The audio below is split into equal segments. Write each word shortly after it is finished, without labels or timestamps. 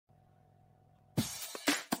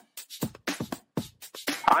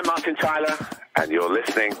I'm Martin Tyler, and you're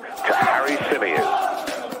listening to Harry Symeou.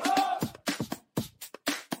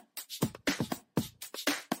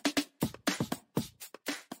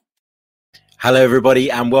 Hello,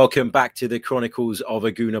 everybody, and welcome back to the Chronicles of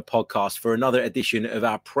a Gooner podcast for another edition of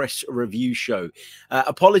our press review show.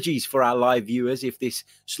 Apologies for our live viewers if this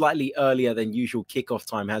slightly earlier than usual kickoff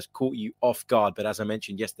time has caught you off guard. But as I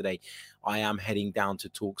mentioned yesterday, I am heading down to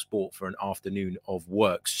Talk Sport for an afternoon of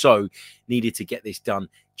work. So needed to get this done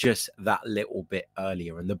just that little bit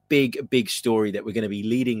earlier. And the big story that we're going to be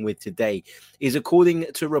leading with today is, according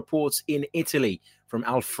to reports in Italy from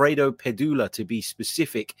Alfredo Pedula, to be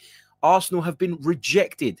specific, Arsenal have been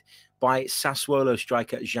rejected by Sassuolo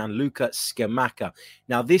striker Gianluca Scamacca.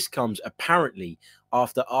 Now, this comes apparently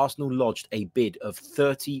after Arsenal lodged a bid of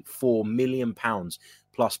 £34 million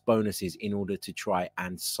plus bonuses in order to try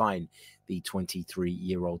and sign the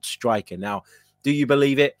 23-year-old striker. Now, do you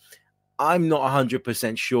believe it? I'm not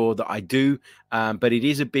 100% sure that I do, but it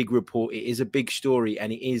is a big report. It is a big story,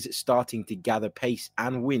 and it is starting to gather pace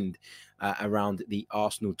and wind around the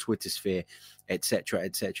Arsenal Twitter sphere, etc.,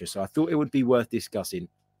 etc. So I thought it would be worth discussing,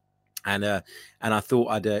 and I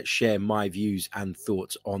thought I'd share my views and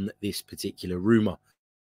thoughts on this particular rumor.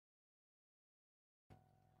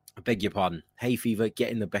 I beg your pardon. Hay fever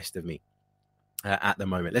getting the best of me at the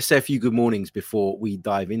moment. Let's say a few good mornings before we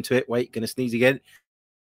dive into it. Wait, gonna sneeze again.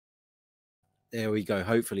 There we go.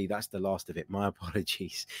 Hopefully that's the last of it. My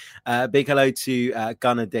apologies. Big hello to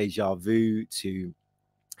Gunnar Deja Vu, to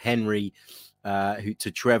Henry,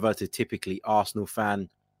 to Trevor, to Typically Arsenal Fan,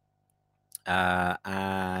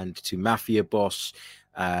 and to Mafia Boss,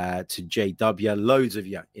 to JW. Loads of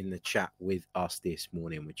you in the chat with us this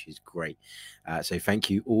morning, which is great. So thank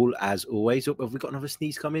you all as always. Oh, have we got another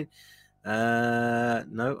sneeze coming?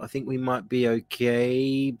 No, I think we might be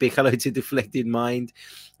okay. Big hello to Deflected Mind,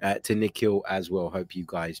 to Nikhil as well. Hope you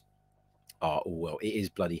guys are all well. It is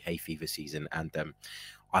bloody hay fever season, and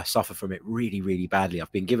I suffer from it really badly. I've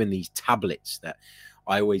been given these tablets that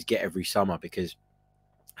I always get every summer because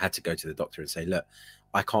I had to go to the doctor and say, look,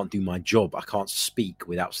 I can't do my job. I can't speak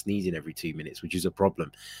without sneezing every 2 minutes, which is a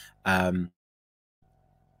problem. But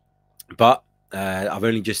I've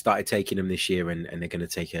only just started taking them this year, and they're going to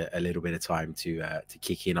take a little bit of time to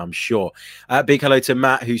kick in, I'm sure. Big hello to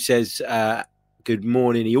Matt, who says, good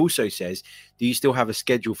morning. He also says, do you still have a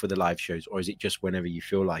schedule for the live shows, or is it just whenever you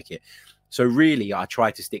feel like it? So really, I try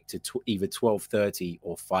to stick to either 12:30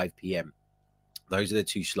 or 5 p.m. Those are the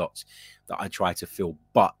two slots that I try to fill.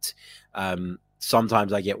 But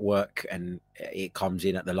sometimes I get work and it comes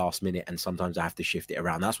in at the last minute, and sometimes I have to shift it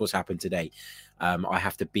around. That's what's happened today. I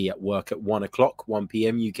have to be at work at 1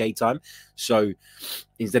 p.m. UK time. So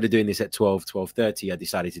instead of doing this at 12:30, I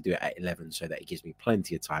decided to do it at 11 so that it gives me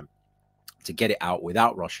plenty of time to get it out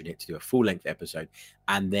without rushing it, to do a full-length episode,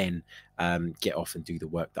 and then get off and do the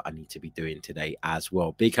work that I need to be doing today as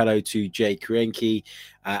well. Big hello to Jay Krienke,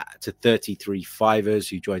 to 33 Fivers,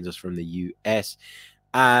 who joins us from the US,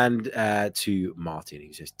 and to Martin,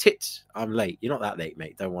 who says, tits, I'm late. You're not that late,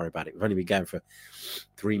 mate. Don't worry about it. We've only been going for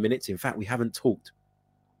 3 minutes. In fact, we haven't talked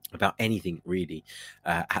about anything really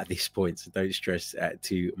at this point, so don't stress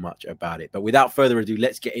too much about it. But without further ado,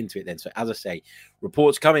 let's get into it then. So as I say,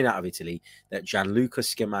 reports coming out of Italy that Gianluca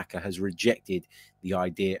Scamacca has rejected the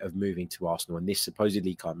idea of moving to Arsenal, and this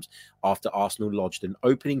supposedly comes after Arsenal lodged an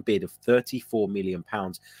opening bid of £34 million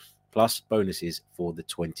plus bonuses for the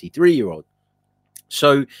 23-year-old.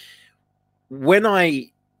 So when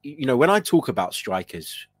I talk about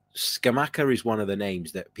strikers, Scamacca is one of the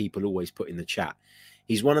names that people always put in the chat.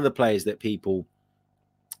 He's one of the players that people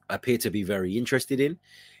appear to be very interested in.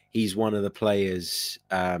 He's one of the players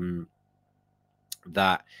that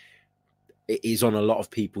is on a lot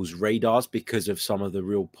of people's radars because of some of the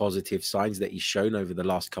real positive signs that he's shown over the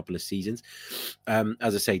last couple of seasons.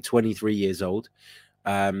 As I say, 23 years old,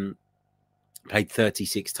 played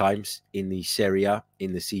 36 times in the Serie A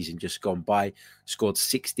in the season just gone by, scored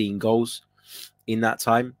 16 goals in that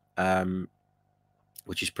time,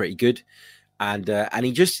 which is pretty good. And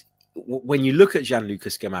he just, when you look at Gianluca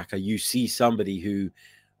Scamacca, you see somebody who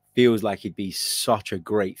feels like he'd be such a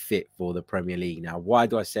great fit for the Premier League. Now, why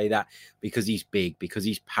do I say that? Because he's big, because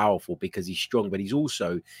he's powerful, because he's strong, but he's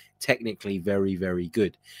also technically very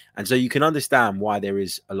good. And so you can understand why there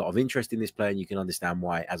is a lot of interest in this player, and you can understand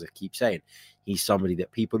why, as I keep saying, he's somebody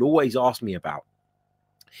that people always ask me about.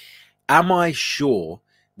 Am I sure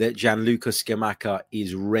that Gianluca Scamacca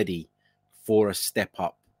is ready for a step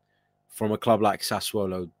up from a club like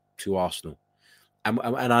Sassuolo to Arsenal? And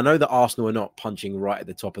I know that Arsenal are not punching right at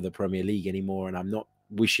the top of the Premier League anymore, and I'm not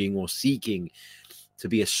wishing or seeking to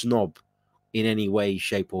be a snob in any way,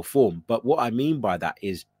 shape, or form. But what I mean by that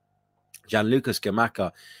is Gianluca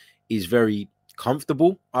Scamacca is very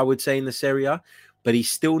comfortable, I would say, in the Serie A, but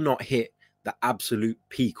he's still not hit the absolute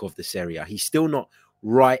peak of the Serie A. He's still not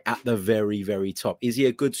right at the very, very top. Is he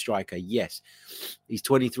a good striker? Yes. He's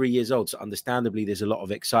 23 years old, so understandably, there's a lot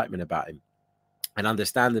of excitement about him. And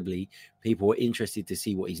understandably, people are interested to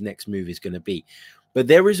see what his next move is going to be. But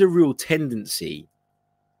there is a real tendency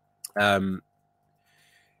for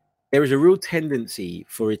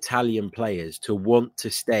Italian players to want to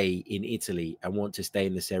stay in Italy and want to stay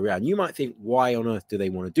in the Serie A. And you might think, why on earth do they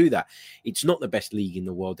want to do that? It's not the best league in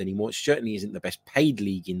the world anymore. It certainly isn't the best paid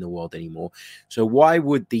league in the world anymore. So why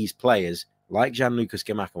would these players like Gianluca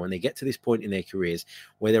Scamacca, when they get to this point in their careers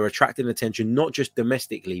where they're attracting attention, not just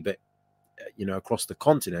domestically, but across the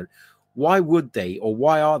continent, why would they, or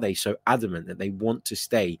why are they so adamant that they want to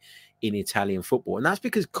stay in Italian football? And that's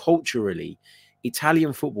because culturally,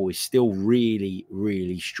 Italian football is still really,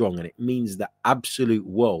 really strong, and it means the absolute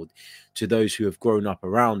world to those who have grown up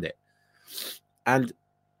around it. And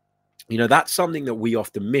that's something that we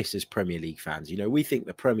often miss as Premier League fans. We think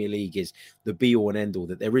the Premier League is the be all and end all,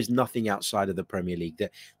 that there is nothing outside of the Premier League,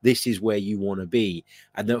 that this is where you want to be,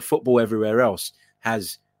 and that football everywhere else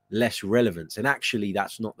has less relevance. And actually,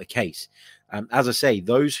 that's not the case. As I say,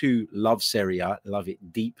 those who love Serie A love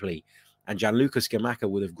it deeply. And Gianluca Scamacca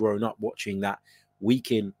would have grown up watching that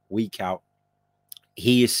week in, week out.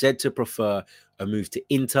 He is said to prefer a move to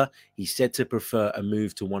Inter. He's said to prefer a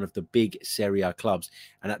move to one of the big Serie A clubs.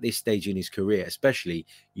 And at this stage in his career, especially,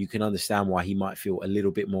 you can understand why he might feel a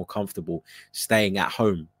little bit more comfortable staying at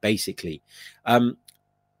home, basically.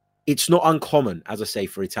 It's not uncommon, as I say,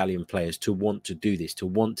 for Italian players to want to do this, to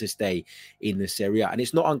want to stay in the Serie A. And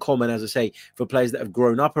it's not uncommon, as I say, for players that have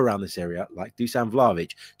grown up around the Serie A, like Dusan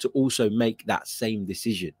Vlahovic, to also make that same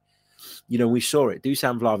decision. We saw it.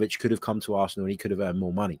 Dusan Vlahovic could have come to Arsenal and he could have earned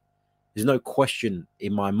more money. There's no question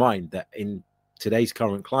in my mind that in today's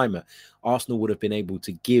current climate, Arsenal would have been able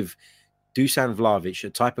to give Dusan Vlahovic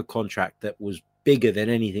a type of contract that was bigger than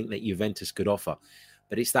anything that Juventus could offer.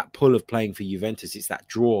 But it's that pull of playing for Juventus. It's that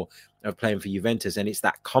draw of playing for Juventus. And it's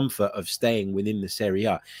that comfort of staying within the Serie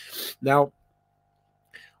A. Now,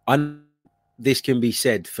 this can be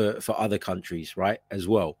said for other countries, right, as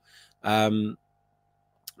well. But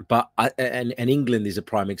England is a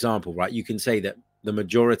prime example, right? You can say that the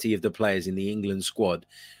majority of the players in the England squad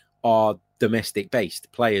are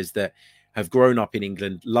domestic-based players that have grown up in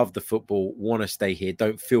England, love the football, want to stay here,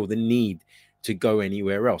 don't feel the need to go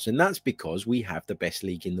anywhere else. And that's because we have the best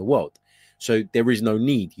league in the world. So there is no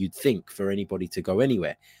need, you'd think, for anybody to go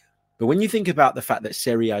anywhere. But when you think about the fact that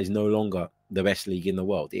Serie A is no longer the best league in the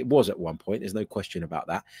world, it was at one point, there's no question about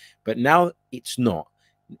that. But now it's not.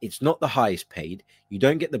 It's not the highest paid. You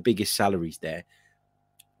don't get the biggest salaries there.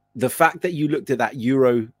 The fact that you looked at that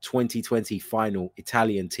Euro 2020 final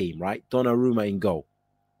Italian team, right? Donnarumma in goal.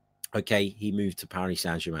 Okay, he moved to Paris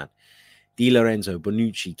Saint-Germain. Di Lorenzo,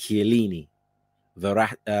 Bonucci, Chiellini,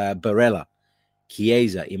 Barella,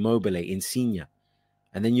 Chiesa, Immobile, Insigne.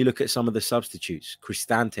 And then you look at some of the substitutes: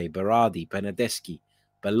 Cristante, Berardi, Bernardeschi,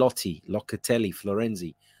 Bellotti, Locatelli,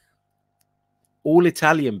 Florenzi. All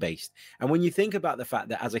Italian based. And when you think about the fact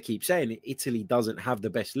that, as I keep saying, Italy doesn't have the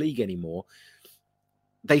best league anymore,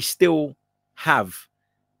 they still have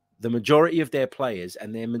the majority of their players,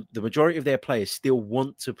 and the majority of their players still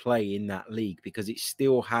want to play in that league because it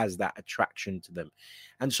still has that attraction to them.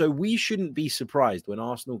 And so we shouldn't be surprised when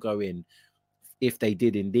Arsenal go in, if they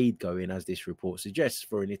did indeed go in, as this report suggests,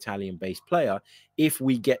 for an Italian-based player, if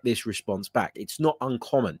we get this response back. It's not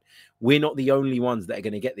uncommon. We're not the only ones that are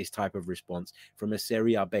going to get this type of response from a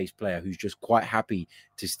Serie A-based player who's just quite happy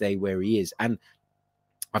to stay where he is. And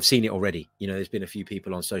I've seen it already. There's been a few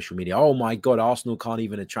people on social media. Oh my God, Arsenal can't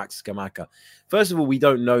even attract Scamacca. First of all, we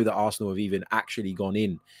don't know that Arsenal have even actually gone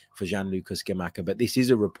in for Gianluca Scamacca, but this is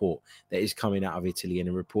a report that is coming out of Italy and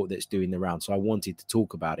a report that's doing the round. So I wanted to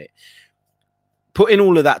talk about it. Putting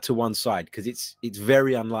all of that to one side, because it's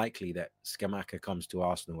very unlikely that Scamacca comes to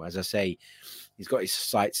Arsenal. As I say, he's got his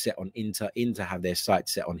sights set on Inter. Inter have their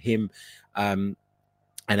sights set on him. And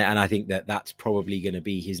I think that that's probably going to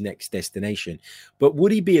be his next destination. But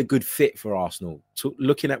would he be a good fit for Arsenal?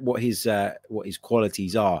 Looking at what his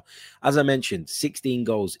qualities are, as I mentioned, 16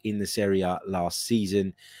 goals in the Serie A last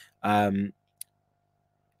season.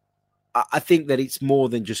 I think that it's more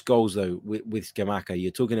than just goals, though. With Scamacca,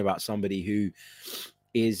 you're talking about somebody who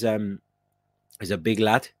is a big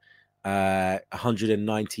lad,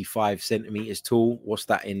 195 centimeters tall. What's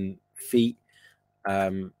that in feet?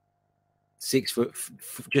 6 foot,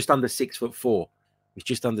 just under 6'4". He's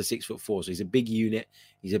just under 6'4". So he's a big unit.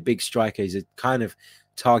 He's a big striker. He's a kind of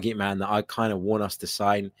target man that I kind of want us to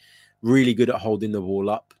sign. Really good at holding the ball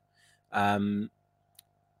up.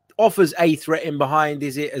 Offers a threat in behind.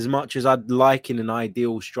 Is it as much as I'd like in an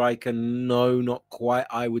ideal striker? No, not quite,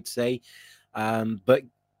 I would say. But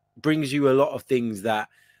brings you a lot of things that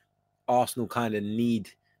Arsenal kind of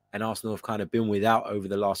need and Arsenal have kind of been without over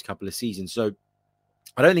the last couple of seasons. So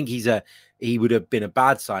I don't think he would have been a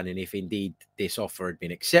bad signing if indeed this offer had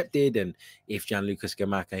been accepted and if Gianluca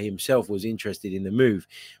Scamacca himself was interested in the move.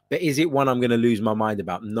 But is it one I'm going to lose my mind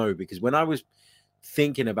about? No, because when I was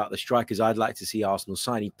thinking about the strikers I'd like to see Arsenal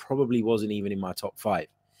sign, he probably wasn't even in my top 5.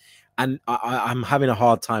 And I'm having a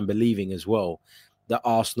hard time believing as well that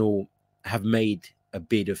Arsenal have made a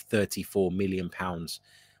bid of £34 million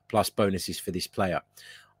plus bonuses for this player.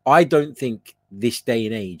 I don't think this day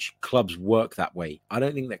and age clubs work that way. I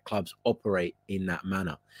don't think that clubs operate in that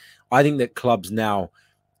manner. I think that clubs now,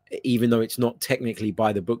 even though it's not technically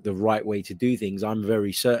by the book the right way to do things, I'm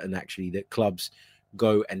very certain actually that clubs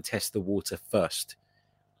go and test the water first.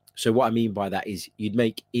 So what I mean by that is you'd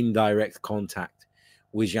make indirect contact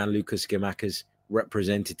with Gianluca Scamacca's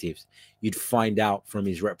representatives. You'd find out from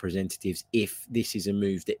his representatives if this is a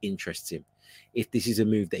move that interests him, if this is a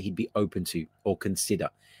move that he'd be open to or consider.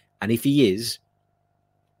 And if he is,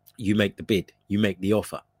 you make the bid, you make the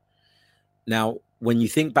offer. Now, when you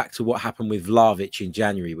think back to what happened with Vlahovic in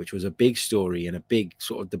January, which was a big story and a big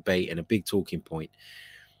sort of debate and a big talking point,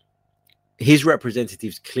 his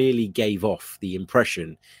representatives clearly gave off the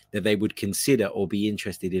impression that they would consider or be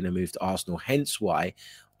interested in a move to Arsenal, hence why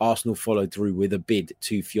Arsenal followed through with a bid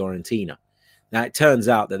to Fiorentina. Now, it turns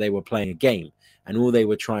out that they were playing a game and all they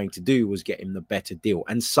were trying to do was get him the better deal.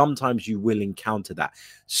 And sometimes you will encounter that.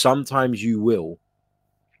 Sometimes you will,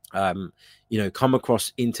 come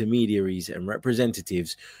across intermediaries and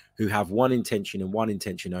representatives who have one intention and one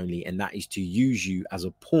intention only, and that is to use you as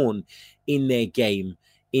a pawn in their game,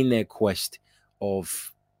 in their quest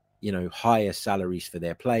of, higher salaries for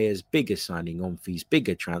their players, bigger signing on fees,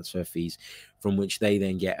 bigger transfer fees, from which they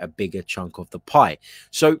then get a bigger chunk of the pie.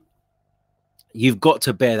 So you've got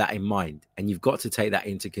to bear that in mind and you've got to take that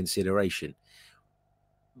into consideration.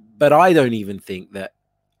 But I don't even think that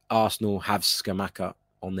Arsenal have Scamacca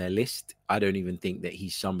on their list. I don't even think that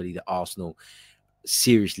he's somebody that Arsenal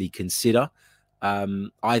seriously consider.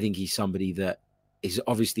 I think he's somebody that is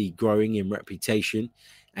obviously growing in reputation,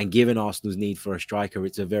 and given Arsenal's need for a striker,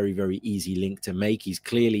 it's a very, very easy link to make. He's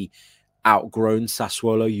clearly outgrown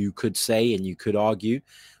Sassuolo, you could say, and you could argue.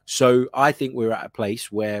 So I think we're at a place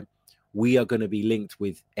where we are going to be linked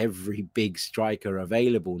with every big striker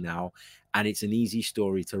available now, and it's an easy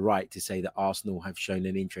story to write to say that Arsenal have shown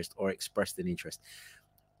an interest or expressed an interest.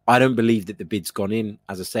 I don't believe that the bid's gone in,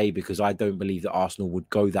 as I say, because I don't believe that Arsenal would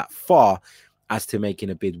go that far as to making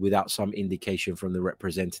a bid without some indication from the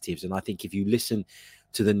representatives. And I think if you listen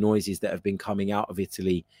to the noises that have been coming out of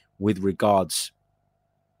Italy with regards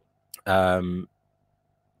to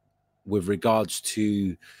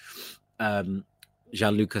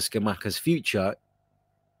Gianluca Scamacca's future,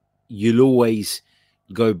 you'll always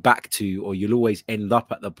go back to, or you'll always end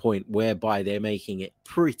up at the point whereby they're making it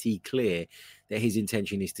pretty clear that his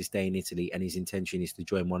intention is to stay in Italy and his intention is to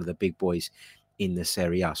join one of the big boys in the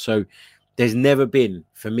Serie A. So there's never been,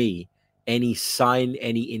 for me, any sign,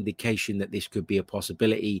 any indication that this could be a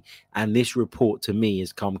possibility. And this report to me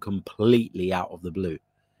has come completely out of the blue.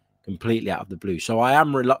 Completely out of the blue. So I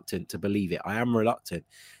am reluctant to believe it. I am reluctant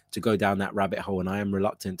to go down that rabbit hole. And I am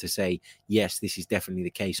reluctant to say, yes, this is definitely the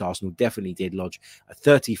case. Arsenal definitely did lodge a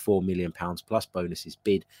 £34 million plus bonuses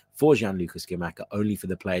bid for Gianluca Scamacca, only for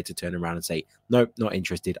the player to turn around and say, nope, not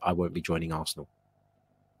interested. I won't be joining Arsenal.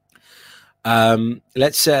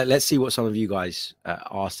 Let's see what some of you guys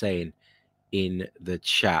are saying in the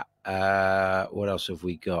chat. What else have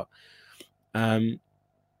we got?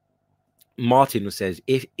 Martin says,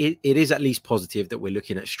 if it is at least positive that we're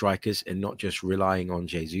looking at strikers and not just relying on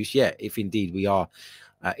Jesus. Yeah, if indeed we are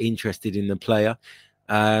interested in the player.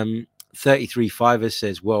 33-5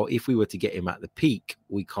 says, well, if we were to get him at the peak,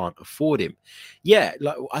 we can't afford him. Yeah,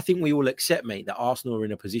 like, I think we all accept, mate, that Arsenal are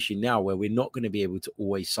in a position now where we're not going to be able to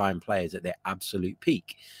always sign players at their absolute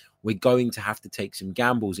peak. We're going to have to take some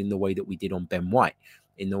gambles in the way that we did on Ben White,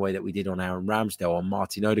 in the way that we did on Aaron Ramsdale, on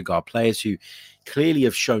Martin Odegaard, players who clearly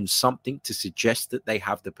have shown something to suggest that they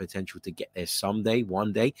have the potential to get there someday,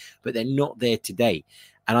 one day, but they're not there today.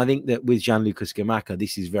 And I think that with Gianluca Scamacca,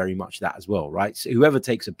 this is very much that as well, right? So whoever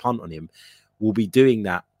takes a punt on him will be doing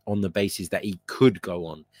that on the basis that he could go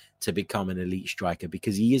on to become an elite striker,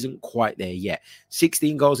 because he isn't quite there yet.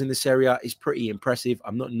 16 goals in the Serie A is pretty impressive.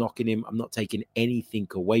 I'm not knocking him. I'm not taking anything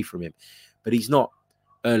away from him, but he's not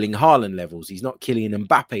Erling Haaland levels. He's not Kylian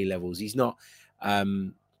Mbappe levels. He's not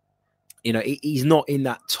You know, he's not in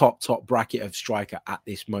that top bracket of striker at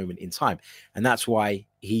this moment in time, and that's why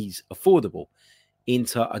he's affordable.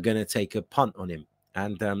 Inter are going to take a punt on him,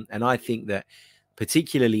 and I think that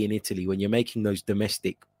particularly in Italy, when you're making those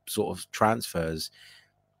domestic sort of transfers,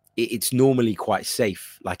 it's normally quite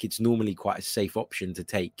safe. Like, it's normally quite a safe option to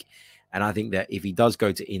take. And I think that if he does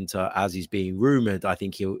go to Inter, as is being rumored, I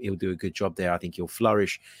think he'll do a good job there. I think he'll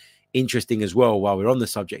flourish. Interesting as well, while we're on the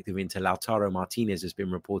subject of Inter, Lautaro Martinez has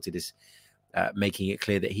been reported as making it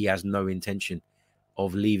clear that he has no intention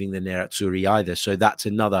of leaving the Nerazzurri either. So that's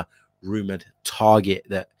another rumored target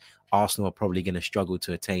that Arsenal are probably going to struggle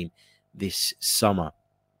to attain this summer.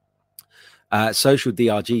 Social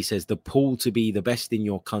DRG says the pool to be the best in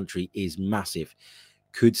your country is massive.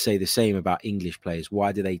 Could say the same about English players.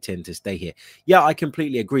 Why do they tend to stay here? Yeah, I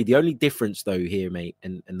completely agree. The only difference, though, here, mate,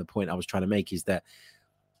 and the point I was trying to make is that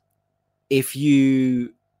if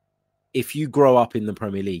you grow up in the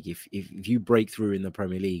Premier League, if you break through in the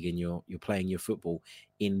Premier League and you're playing your football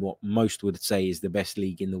in what most would say is the best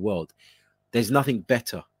league in the world, there's nothing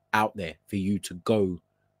better out there for you to go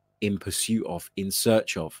in pursuit of, in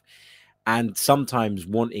search of. And sometimes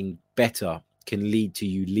wanting better can lead to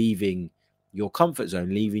you leaving your comfort zone,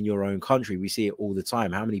 leaving your own country. We see it all the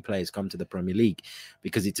time. How many players come to the Premier League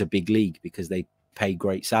because it's a big league, because they pay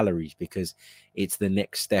great salaries, because it's the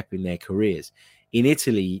next step in their careers? In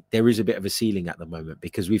Italy, there is a bit of a ceiling at the moment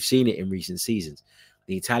because we've seen it in recent seasons.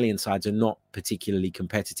 The Italian sides are not particularly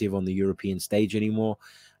competitive on the European stage anymore.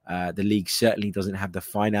 The league certainly doesn't have the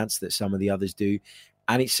finance that some of the others do.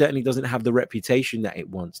 And it certainly doesn't have the reputation that it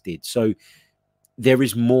once did. So there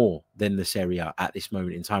is more than the Serie A at this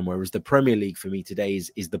moment in time, whereas the Premier League for me today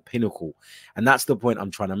is the pinnacle. And that's the point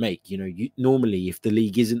I'm trying to make. You know, normally, if the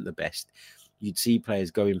league isn't the best, you'd see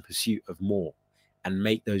players go in pursuit of more and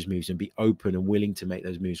make those moves and be open and willing to make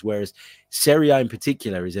those moves. Whereas Serie A in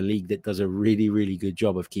particular is a league that does a really, really good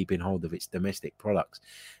job of keeping hold of its domestic products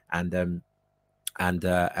and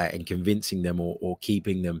convincing them or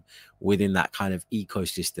keeping them within that kind of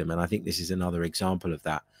ecosystem. And I think this is another example of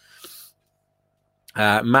that.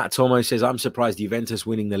 Matt Tomo says, I'm surprised Juventus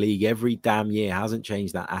winning the league every damn year hasn't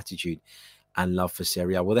changed that attitude and love for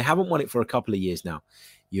Serie A. Well, they haven't won it for a couple of years now,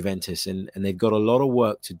 Juventus, and they've got a lot of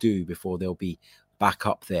work to do before they'll be back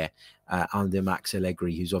up there under Max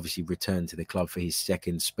Allegri, who's obviously returned to the club for his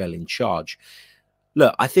second spell in charge.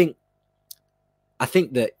 Look, I think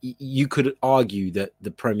that you could argue that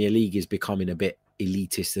the Premier League is becoming a bit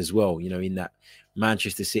elitist as well, you know, in that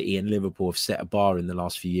Manchester City and Liverpool have set a bar in the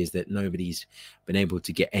last few years that nobody's been able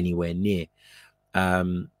to get anywhere near.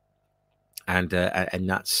 And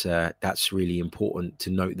that's really important to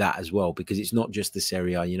note that as well, because it's not just the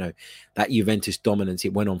Serie A. You know, that Juventus dominance,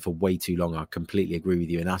 it went on for way too long. I completely agree with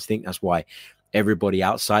you. And I think that's why everybody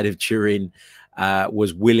outside of Turin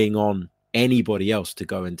was willing on anybody else to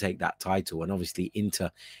go and take that title. And obviously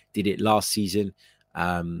Inter did it last season,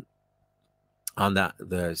 and that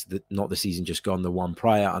not the season just gone, the one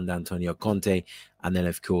prior under Antonio Conte, and then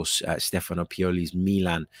of course Stefano Pioli's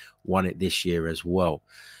Milan won it this year as well.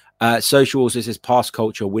 Social also says past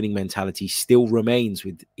culture, winning mentality still remains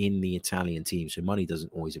within the Italian team, so money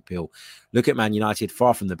doesn't always appeal. Look at Man United,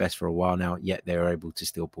 far from the best for a while now, yet they're able to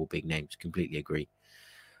still pull big names. Completely agree.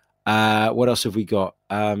 What else have we got?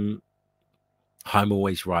 I'm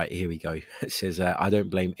always right. Here we go. It says, I don't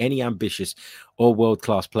blame any ambitious or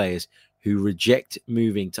world-class players who reject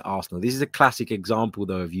moving to Arsenal. This is a classic example,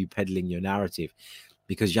 though, of you peddling your narrative,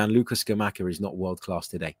 because Gianluca Scamacca is not world-class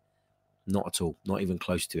today. Not at all. Not even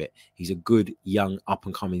close to it. He's a good, young,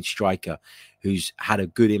 up-and-coming striker who's had a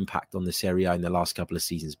good impact on the Serie A in the last couple of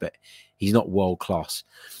seasons, but he's not world-class.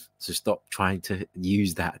 So stop trying to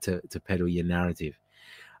use that to peddle your narrative.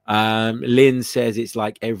 Lynn says it's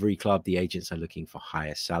like every club, the agents are looking for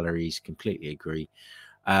higher salaries. Completely agree.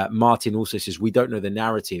 Martin also says we don't know the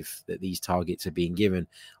narrative that these targets are being given,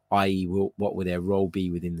 i.e. what will their role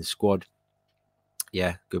be within the squad.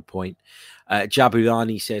 Yeah, good point.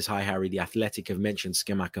 Jabulani says, hi Harry, the Athletic have mentioned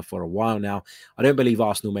Scamacca for a while now. I don't believe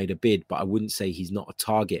Arsenal made a bid, but I wouldn't say he's not a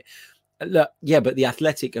target. Look, yeah, but the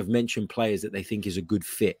Athletic have mentioned players that they think is a good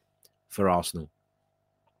fit for Arsenal.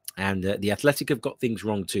 And the Athletic have got things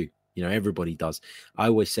wrong too. You know, everybody does. I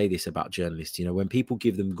always say this about journalists. You know, when people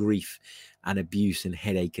give them grief and abuse and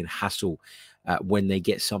headache and hassle when they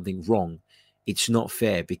get something wrong, it's not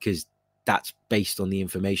fair, because that's based on the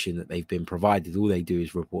information that they've been provided. All they do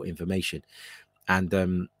is report information. And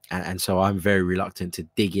so I'm very reluctant to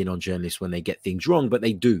dig in on journalists when they get things wrong, but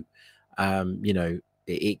they do. You know,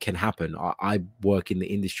 it can happen. I work in the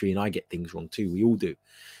industry and I get things wrong too. We all do.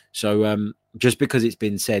 So just because it's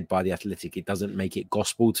been said by the Athletic, it doesn't make it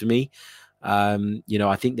gospel to me.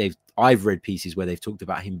 I think I've read pieces where they've talked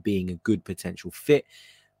about him being a good potential fit,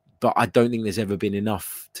 but I don't think there's ever been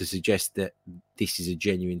enough to suggest that this is a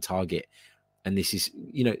genuine target. And this is,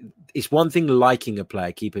 it's one thing liking a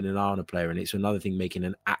player, keeping an eye on a player, and it's another thing making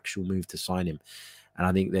an actual move to sign him. And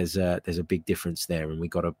I think there's a big difference there, and we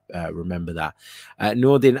got to remember that.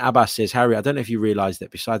 Nordin Abbas says, Harry, I don't know if you realize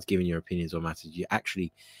that besides giving your opinions on matters, you're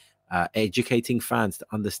actually educating fans to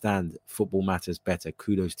understand football matters better.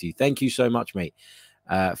 Kudos to you. Thank you so much, mate,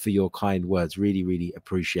 for your kind words. Really, really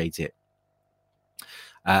appreciate it.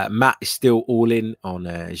 Matt is still all in on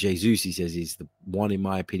Jesus. He says he's the one, in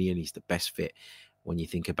my opinion, he's the best fit when you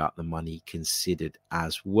think about the money considered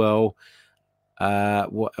as well.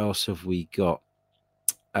 What else have we got?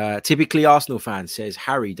 Typically Arsenal fan says,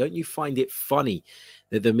 Harry, don't you find it funny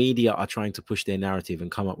that the media are trying to push their narrative and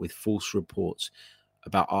come up with false reports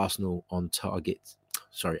about Arsenal targets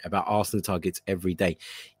every day?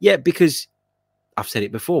 Yeah, because I've said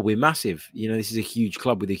it before, we're massive. This is a huge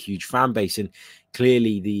club with a huge fan base, and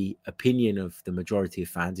clearly the opinion of the majority of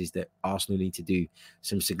fans is that Arsenal need to do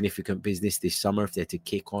some significant business this summer if they're to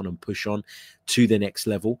kick on and push on to the next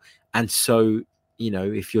level. And so,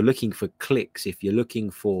 if you're looking for clicks, if you're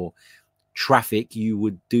looking for traffic, you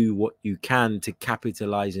would do what you can to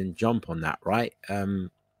capitalize and jump on that, right? I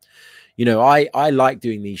like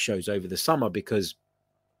doing these shows over the summer because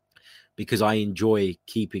I enjoy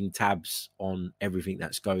keeping tabs on everything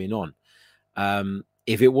that's going on.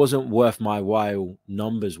 If it wasn't worth my while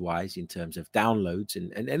numbers wise in terms of downloads,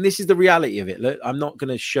 and this is the reality of it, look, I'm not going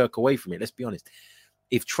to shirk away from it. Let's be honest.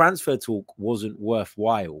 If transfer talk wasn't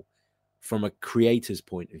worthwhile from a creator's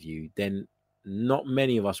point of view, then not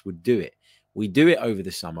many of us would do it. We do it over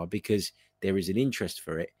the summer because there is an interest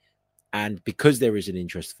for it. And because there is an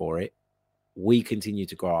interest for it, we continue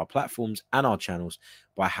to grow our platforms and our channels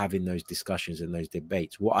by having those discussions and those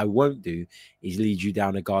debates. What I won't do is lead you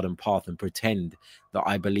down a garden path and pretend that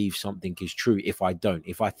I believe something is true if I don't.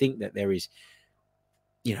 If I think that there is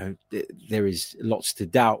lots to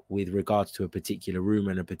doubt with regards to a particular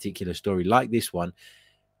rumor and a particular story like this one,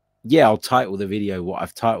 yeah, I'll title the video what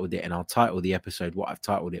I've titled it, and I'll title the episode what I've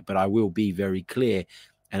titled it, but I will be very clear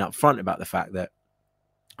and upfront about the fact that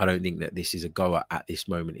I don't think that this is a goer at this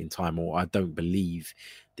moment in time, or I don't believe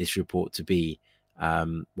this report to be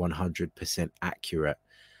 100% accurate.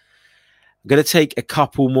 I'm going to take a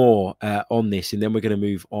couple more on this, and then we're going to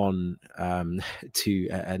move on to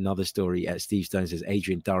another story. Steve Stone says,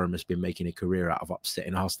 Adrian Durham has been making a career out of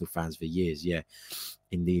upsetting Arsenal fans for years. Yeah,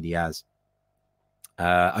 indeed he has.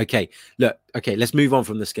 Okay, let's move on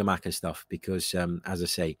from the Scamacca stuff because, as I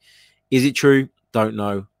say, is it true? Don't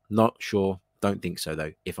know. Not sure. Don't think so,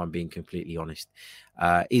 though, if I'm being completely honest.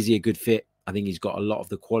 Is he a good fit? I think he's got a lot of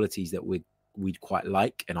the qualities that we'd quite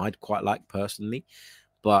like, and I'd quite like personally,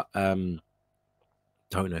 but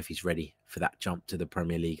don't know if he's ready for that jump to the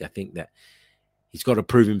Premier League. I think that he's got to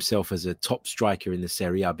prove himself as a top striker in the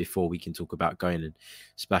Serie A before we can talk about going and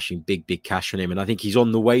splashing big cash on him. And I think he's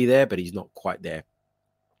on the way there, but he's not quite there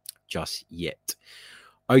just yet.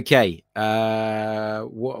 Okay,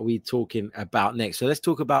 what are we talking about next? So let's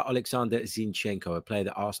talk about Alexander Zinchenko, a player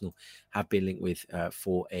that Arsenal have been linked with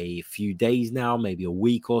for a few days now, maybe a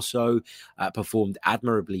week or so. Performed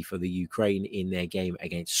admirably for the Ukraine in their game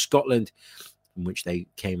against Scotland, in which they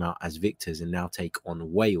came out as victors and now take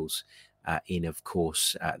on Wales in, of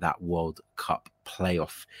course, that World Cup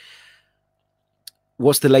playoff.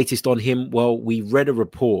 What's the latest on him? Well, we read a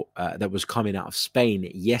report that was coming out of Spain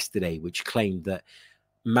yesterday, which claimed that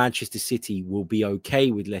Manchester City will be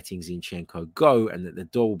okay with letting Zinchenko go and that the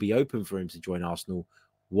door will be open for him to join Arsenal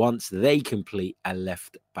once they complete a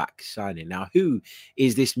left-back signing. Now, who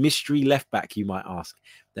is this mystery left-back, you might ask,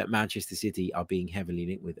 that Manchester City are being heavily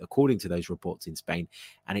linked with, according to those reports in Spain?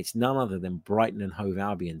 And it's none other than Brighton and Hove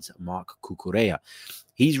Albion's Marc Cucurella.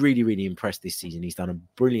 He's really, really impressed this season. He's done a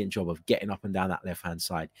brilliant job of getting up and down that left-hand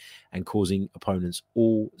side and causing opponents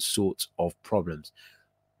all sorts of problems.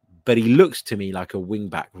 But he looks to me like a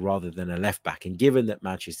wing-back rather than a left-back. And given that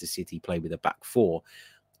Manchester City play with a back four,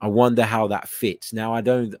 I wonder how that fits. Now,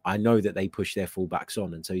 I know that they push their full-backs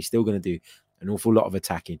on, and so he's still going to do an awful lot of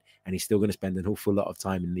attacking, and he's still going to spend an awful lot of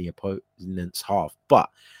time in the opponent's half.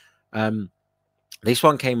 But this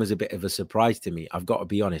one came as a bit of a surprise to me. I've got to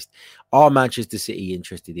be honest. Are Manchester City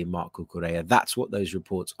interested in Marc Cucurella? That's what those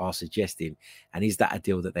reports are suggesting. And is that a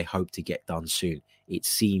deal that they hope to get done soon? It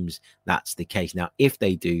seems that's the case. Now, if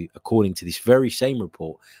they do, according to this very same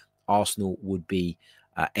report, Arsenal would be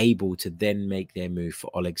able to then make their move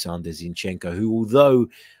for Alexander Zinchenko, who, although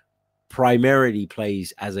primarily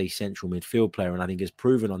plays as a central midfield player, and I think has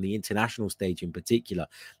proven on the international stage in particular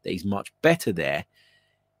that he's much better there,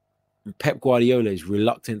 Pep Guardiola is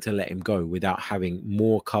reluctant to let him go without having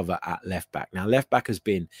more cover at left back. Now, left back has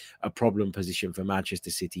been a problem position for Manchester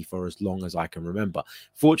City for as long as I can remember.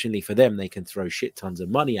 Fortunately for them, they can throw shit tons of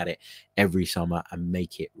money at it every summer and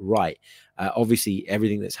make it right. Obviously,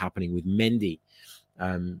 everything that's happening with Mendy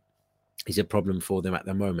is a problem for them at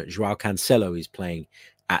the moment. Joao Cancelo is playing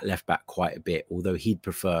at left back quite a bit, although he'd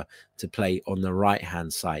prefer to play on the right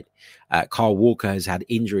hand side. Kyle Walker has had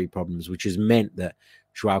injury problems, which has meant that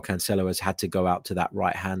Joao Cancelo has had to go out to that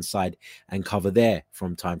right hand side and cover there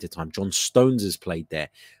from time to time. John Stones has played there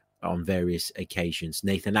on various occasions.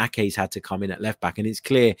 Nathan Ake's had to come in at left back, and it's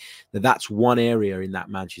clear that that's one area in that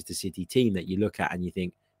Manchester City team that you look at and you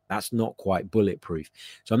think that's not quite bulletproof.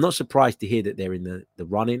 So I'm not surprised to hear that they're in the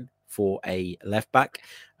running for a left back.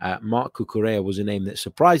 Marc Cucurella was a name that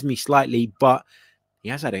surprised me slightly, but he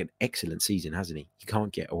has had an excellent season, hasn't he? You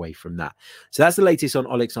can't get away from that. So that's the latest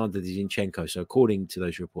on Alexander Zinchenko. So according to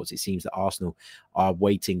those reports, it seems that Arsenal are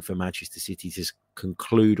waiting for Manchester City to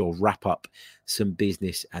conclude or wrap up some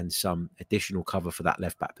business and some additional cover for that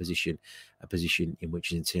left-back position, a position in which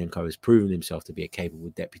Zinchenko has proven himself to be a capable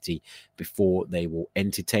deputy before they will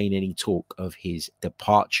entertain any talk of his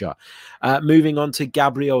departure. Moving on to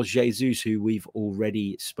Gabriel Jesus, who we've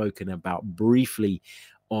already spoken about briefly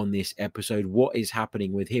on this episode. What is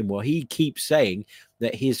happening with him? Well, he keeps saying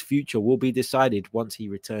that his future will be decided once he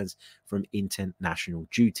returns from international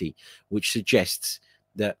duty, which suggests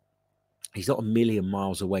that he's not a million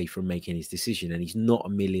miles away from making his decision, and he's not a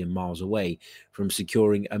million miles away from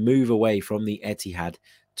securing a move away from the Etihad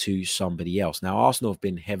to somebody else. Now, Arsenal have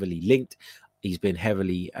been heavily linked. He's been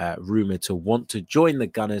heavily rumoured to want to join the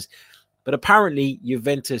Gunners, but apparently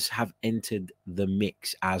Juventus have entered the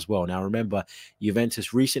mix as well. Now, remember,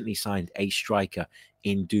 Juventus recently signed a striker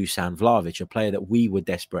in Dusan Vlahovic, a player that we were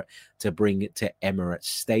desperate to bring to Emirates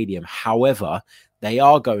Stadium. However, they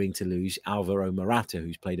are going to lose Alvaro Morata,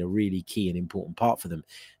 who's played a really key and important part for them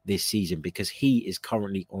this season, because he is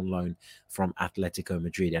currently on loan from Atletico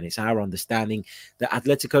Madrid. And it's our understanding that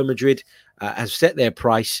Atletico Madrid has set their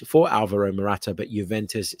price for Alvaro Morata, but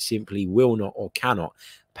Juventus simply will not or cannot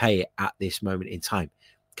pay it at this moment in time.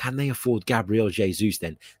 Can they afford Gabriel Jesus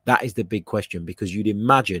then? That is the big question, because you'd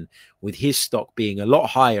imagine with his stock being a lot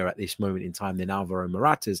higher at this moment in time than Alvaro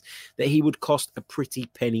Morata's, that he would cost a pretty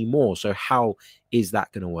penny more. So how is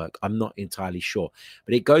that going to work? I'm not entirely sure.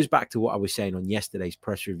 But it goes back to what I was saying on yesterday's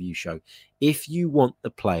press review show. If you want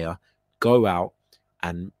the player, go out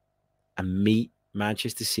and meet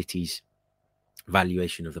Manchester City's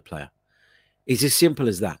valuation of the player. It's as simple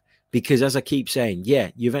as that. Because as I keep saying,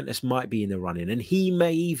 yeah, Juventus might be in the running, and he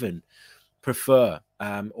may even prefer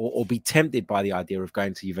or be tempted by the idea of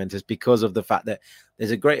going to Juventus because of the fact that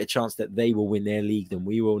there's a greater chance that they will win their league than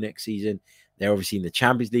we will next season. They're obviously in the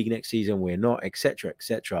Champions League next season. We're not, etc.,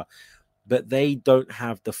 etc. But they don't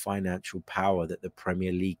have the financial power that the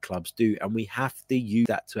Premier League clubs do, and we have to use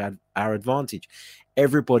that to our advantage.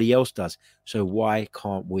 Everybody else does, so why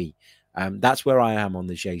can't we? That's where I am on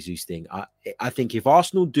the Jesus thing. I think if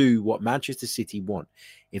Arsenal do what Manchester City want,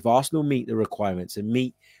 if Arsenal meet the requirements and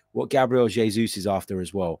meet what Gabriel Jesus is after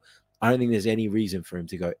as well, I don't think there's any reason for him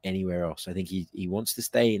to go anywhere else. I think he wants to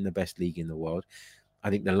stay in the best league in the world. I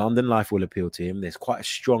think the London life will appeal to him. There's quite a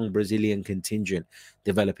strong Brazilian contingent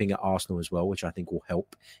developing at Arsenal as well, which I think will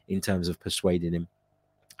help in terms of persuading him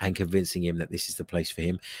and convincing him that this is the place for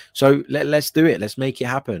him. So let's do it. Let's make it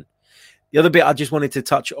happen. The other bit I just wanted to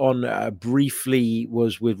touch on briefly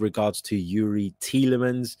was with regards to Yuri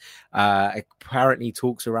Tielemans. Apparently,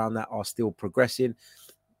 talks around that are still progressing,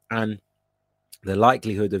 and the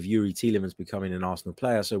likelihood of Yuri Tielemans becoming an Arsenal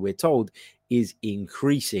player, so we're told, is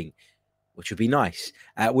increasing, which would be nice.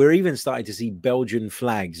 We're even starting to see Belgian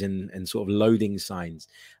flags and sort of loading signs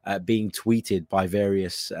being tweeted by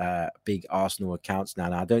various big Arsenal accounts now.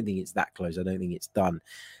 I don't think it's that close. I don't think it's done.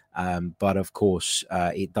 But of course,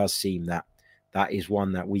 it does seem that is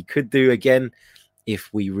one that we could do again if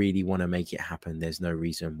we really want to make it happen. There's no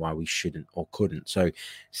reason why we shouldn't or couldn't. So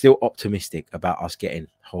still optimistic about us getting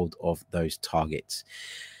hold of those targets.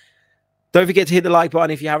 Don't forget to hit the like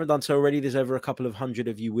button if you haven't done so already. There's over a couple of hundred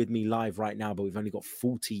of you with me live right now, but we've only got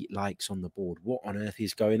 40 likes on the board. What on earth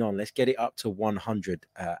is going on? Let's get it up to 100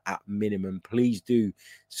 at minimum. Please do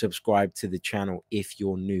subscribe to the channel if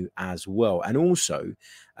you're new as well. And also,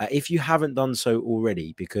 if you haven't done so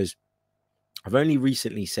already, because I've only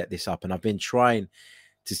recently set this up and I've been trying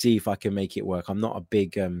to see if I can make it work. I'm not a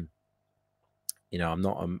big, I'm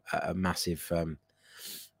not a massive, I'm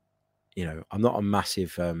not a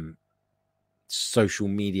massive social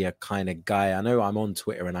media kind of guy. I know I'm on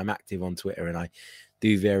Twitter and I'm active on Twitter and I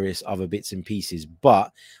do various other bits and pieces.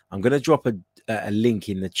 But I'm going to drop a link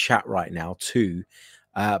in the chat right now to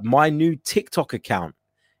my new TikTok account.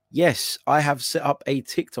 Yes, I have set up a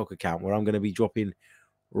TikTok account where I'm going to be dropping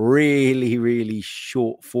really, really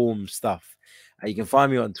short form stuff. You can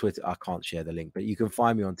find me on Twitter. I can't share the link, but you can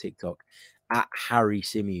find me on TikTok at Harry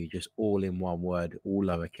Symeou, just all in one word, all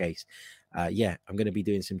lowercase. Yeah, I'm going to be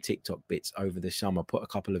doing some TikTok bits over the summer. Put a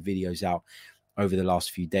couple of videos out over the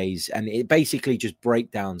last few days, and it basically just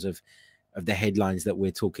breakdowns of the headlines that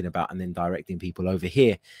we're talking about, and then directing people over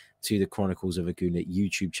here to the Chronicles of a Gooner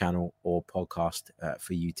YouTube channel or podcast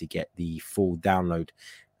for you to get the full download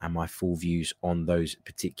and my full views on those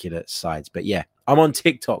particular sides. But yeah, I'm on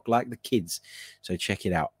TikTok like the kids, so check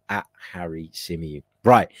it out at Harry Symeou.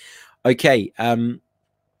 Right, okay.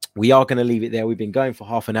 We are going to leave it there. We've been going for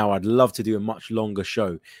half an hour. I'd love to do a much longer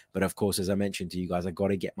show, but of course, as I mentioned to you guys, I got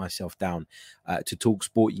to get myself down to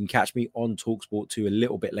TalkSport. You can catch me on TalkSport 2 a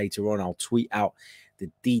little bit later on. I'll tweet out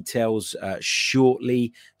the details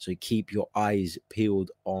shortly, so keep your eyes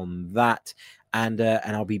peeled on that. And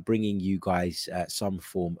I'll be bringing you guys some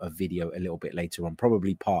form of video a little bit later on,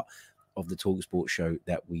 probably part of the TalkSport show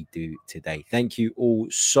that we do today. Thank you all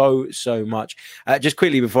so much. Just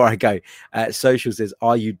quickly before I go, Social says,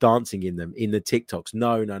 are you dancing in them, in the TikToks?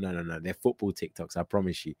 No. They're football TikToks. I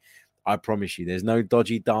promise you. There's no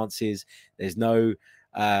dodgy dances. There's no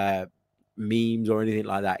memes or anything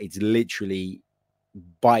like that. It's literally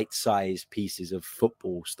bite-sized pieces of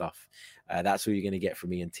football stuff. That's what you're going to get from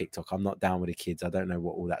me on TikTok. I'm not down with the kids. I don't know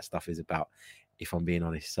what all that stuff is about, if I'm being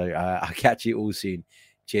honest. So I'll catch you all soon.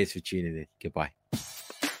 Cheers for tuning in. Goodbye.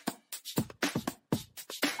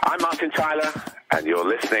 I'm Martin Tyler, and you're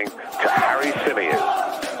listening to Harry Symeou.